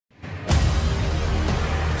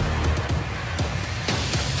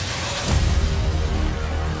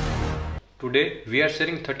Today we are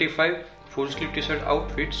sharing 35 full sleeve t-shirt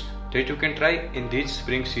outfits that you can try in this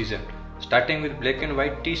spring season, starting with black and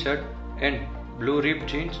white t-shirt and blue ripped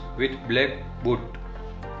jeans with black boot.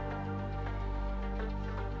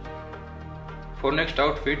 For next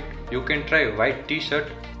outfit, you can try white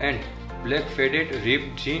t-shirt and black faded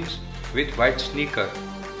ripped jeans with white sneaker.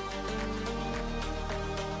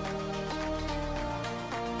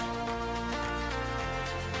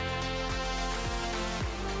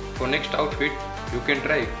 For next outfit, you can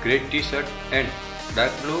try grey t-shirt and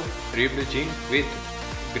dark blue ripped jean with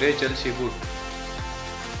grey Chelsea boot.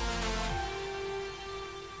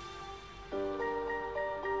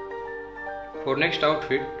 For next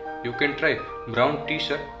outfit, you can try brown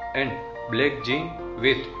t-shirt and black jean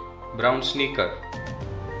with brown sneaker.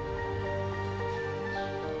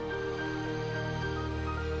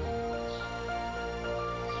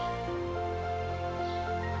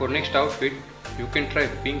 For next outfit, you can try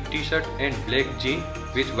pink t-shirt and black jean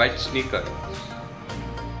with white sneaker.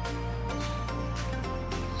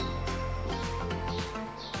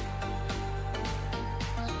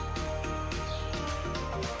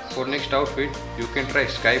 For next outfit, you can try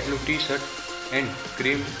sky blue t-shirt and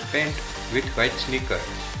cream pant with white sneaker.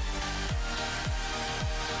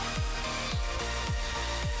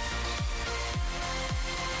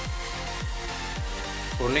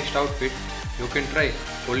 For next outfit, you can try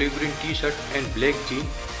olive green t-shirt and black jean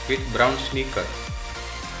with brown sneaker.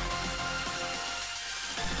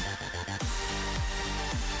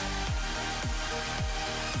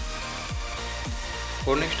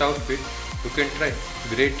 For next outfit, you can try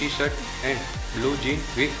grey t-shirt and blue jean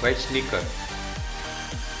with white sneaker.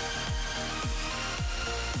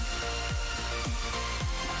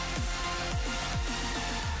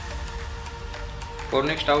 For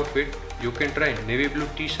next outfit, you can try navy blue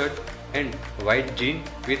t-shirt and white jean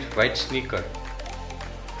with white sneaker.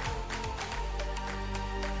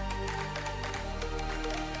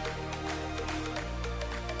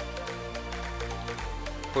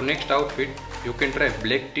 For next outfit, you can try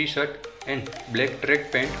black t-shirt and black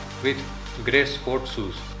track pant with grey sport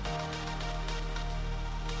shoes.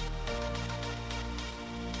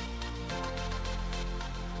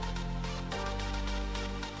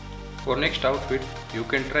 For next outfit, you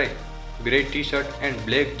can try grey t-shirt and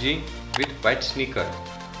black jean with white sneaker.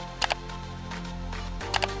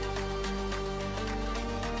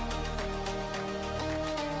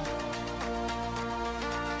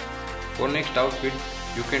 For next outfit,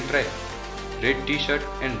 you can try red t-shirt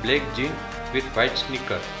and black jean with white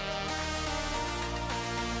sneaker.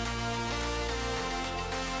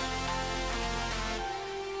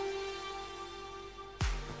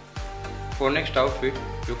 For next outfit,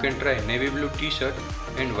 you can try navy blue t-shirt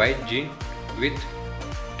and white jean with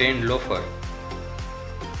tan loafer.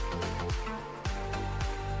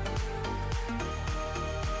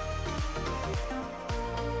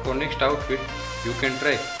 For next outfit, you can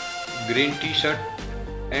try green t-shirt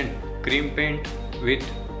and cream pant with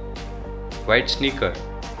white sneaker.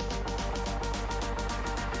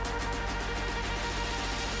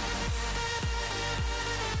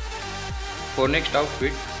 For next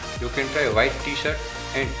outfit, you can try white t-shirt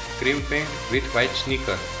and cream pant with white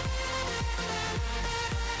sneaker.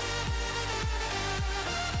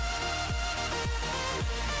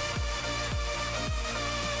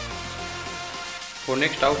 For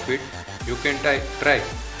next outfit, you can try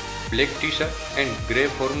black t-shirt and grey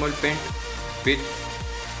formal pant with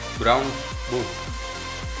brown boot.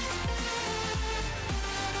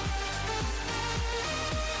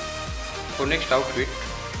 For next outfit,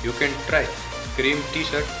 you can try cream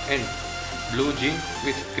t-shirt and blue jean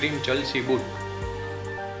with cream Chelsea boot.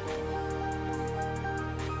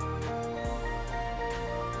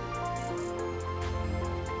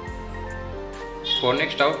 For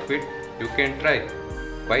next outfit, you can try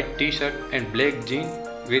white t-shirt and black jean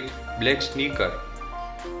with black sneaker.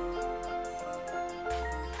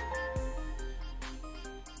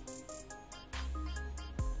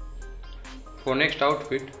 For next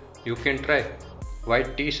outfit, you can try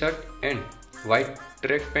white t-shirt and white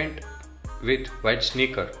track pant with white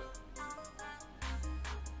sneaker.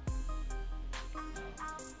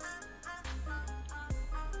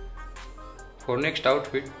 For next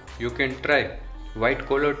outfit, you can try white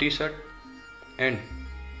collar t-shirt and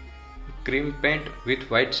cream pant with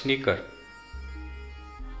white sneaker.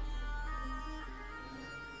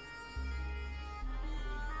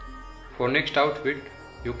 For next outfit,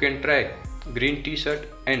 you can try green t-shirt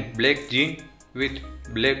and black jean with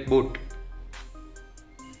black boot.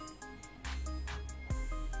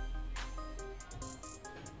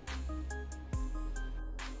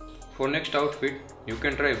 For next outfit, you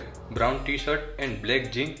can try brown t-shirt and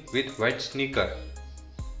black jean with white sneaker.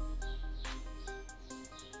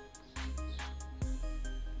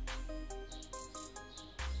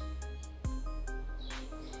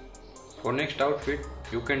 For next outfit,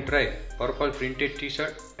 you can try purple printed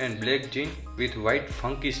t-shirt and black jean with white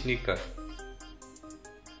funky sneaker.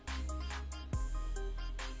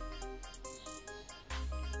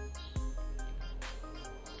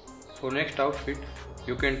 For next outfit,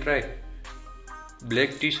 you can try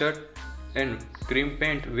black t-shirt and cream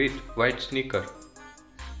pant with white sneaker.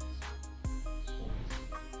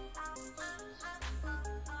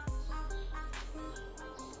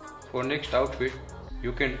 For next outfit,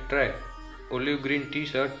 you can try olive green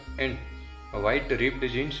t-shirt and white ripped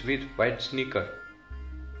jeans with white sneaker.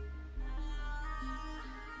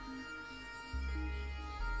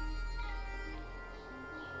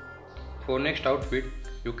 For next outfit,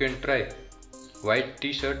 you can try white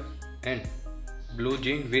t-shirt and blue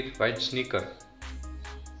jean with white sneaker.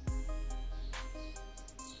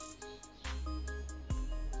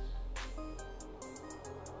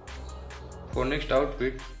 For next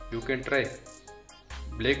outfit, you can try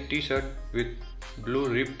black t-shirt with blue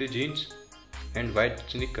ripped jeans and white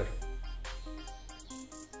sneaker.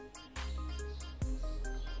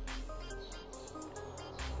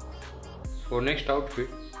 For next outfit,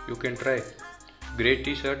 you can try grey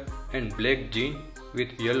t-shirt and black jean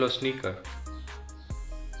with yellow sneaker.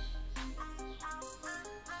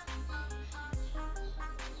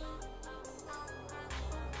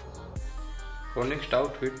 For next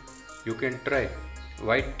outfit, you can try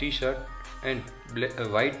white t-shirt and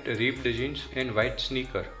white ripped jeans and white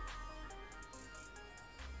sneaker.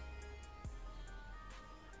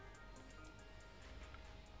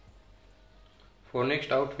 For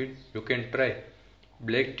next outfit, you can try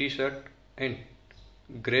black t-shirt and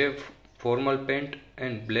grey formal pant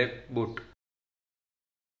and black boot.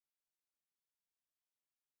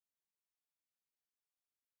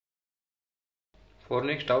 For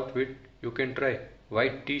next outfit, you can try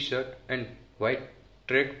white t-shirt and white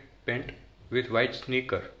track pant with white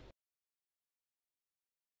sneaker.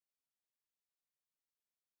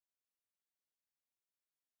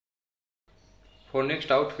 For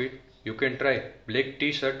next outfit, you can try black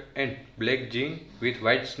t-shirt and black jean with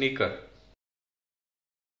white sneaker.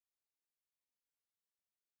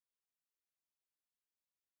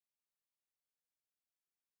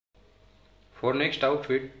 For next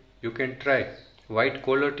outfit, you can try white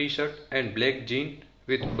collar t-shirt and black jean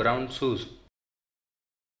with brown shoes.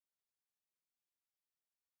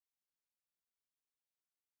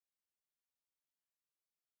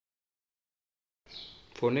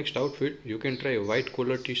 For next outfit, you can try white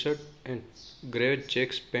collar t-shirt and grey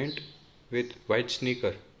checks pant with white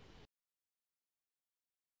sneaker.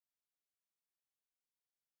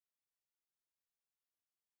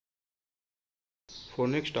 For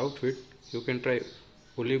next outfit, you can try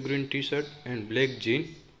olive green t-shirt and black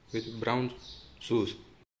jean with brown shoes.